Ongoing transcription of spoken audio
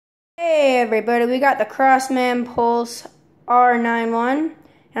Hey everybody, we got the Crostman Pulse R91, and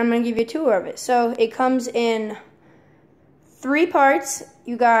I'm going to give you a tour of it. So it comes in 3 parts.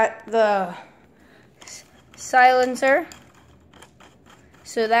 You got the silencer,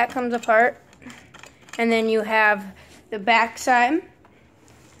 so that comes apart, and then you have the back side,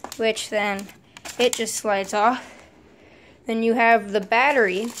 which then it just slides off. Then you have the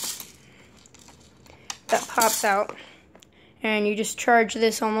battery that pops out, and you just charge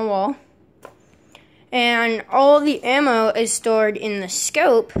this on the wall. And all the ammo is stored in the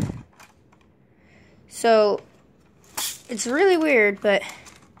scope. So it's really weird, but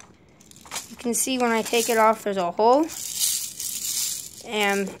you can see when I take it off, there's a hole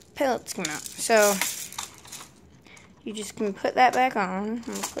and pellets come out. So you just can put that back on. I'm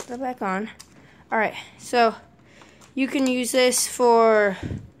gonna put that back on. Alright, so you can use this for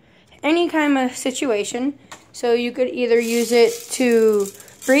any kind of situation. So you could either use it to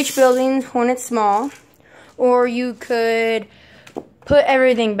breach buildings when it's small, or you could put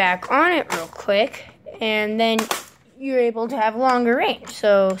everything back on it real quick, and then you're able to have longer range.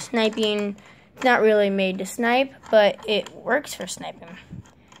 So sniping, it's not really made to snipe, but it works for sniping.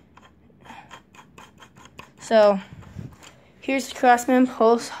 So here's the Crostman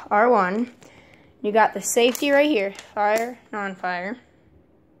Pulse R1. You got the safety right here, fire, non-fire.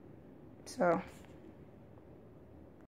 So